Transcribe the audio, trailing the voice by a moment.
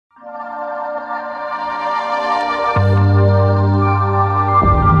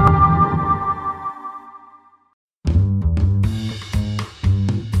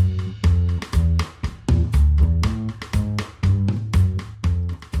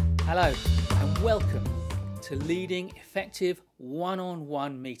Hello and welcome to Leading Effective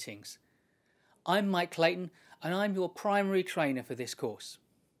One-on-One Meetings. I'm Mike Clayton and I'm your primary trainer for this course.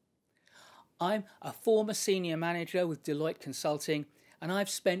 I'm a former senior manager with Deloitte Consulting and I've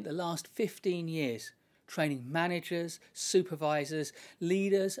spent the last 15 years training managers, supervisors,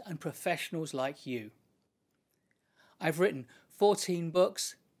 leaders and professionals like you. I've written 14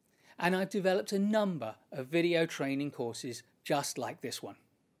 books and I've developed a number of video training courses just like this one.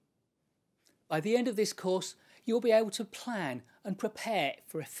 By the end of this course, you'll be able to plan and prepare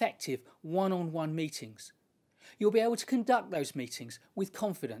for effective one-on-one meetings. You'll be able to conduct those meetings with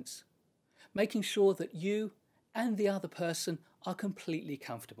confidence, making sure that you and the other person are completely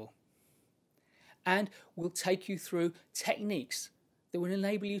comfortable. And we'll take you through techniques that will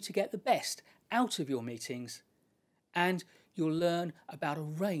enable you to get the best out of your meetings, and you'll learn about a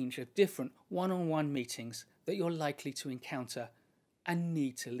range of different one-on-one meetings that you're likely to encounter and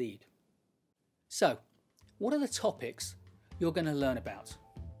need to lead. So, what are the topics you're going to learn about?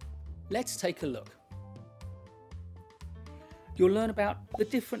 Let's take a look. You'll learn about the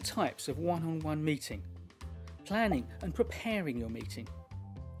different types of one-on-one meeting, planning and preparing your meeting,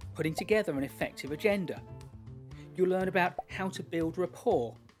 putting together an effective agenda. You'll learn about how to build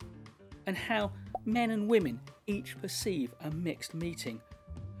rapport and how men and women each perceive a mixed meeting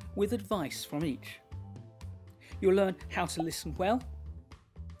with advice from each. You'll learn how to listen well.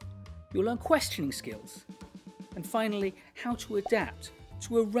 You'll learn questioning skills, and finally how to adapt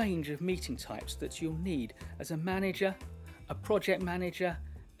to a range of meeting types that you'll need as a manager, a project manager,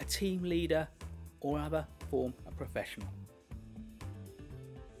 a team leader or other form of professional.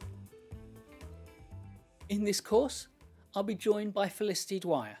 In this course, I'll be joined by Felicity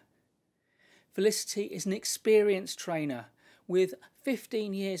Dwyer. Felicity is an experienced trainer with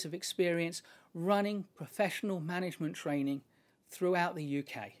 15 years of experience running professional management training throughout the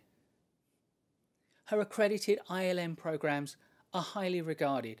UK. Her accredited ILM programs are highly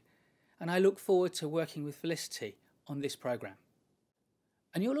regarded, and I look forward to working with Felicity on this program.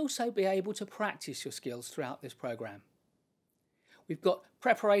 And you'll also be able to practice your skills throughout this program. We've got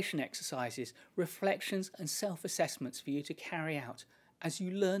preparation exercises, reflections and self-assessments for you to carry out as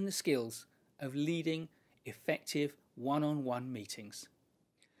you learn the skills of leading effective one-on-one meetings.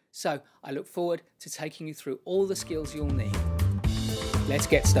 So I look forward to taking you through all the skills you'll need. Let's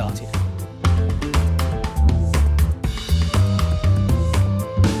get started.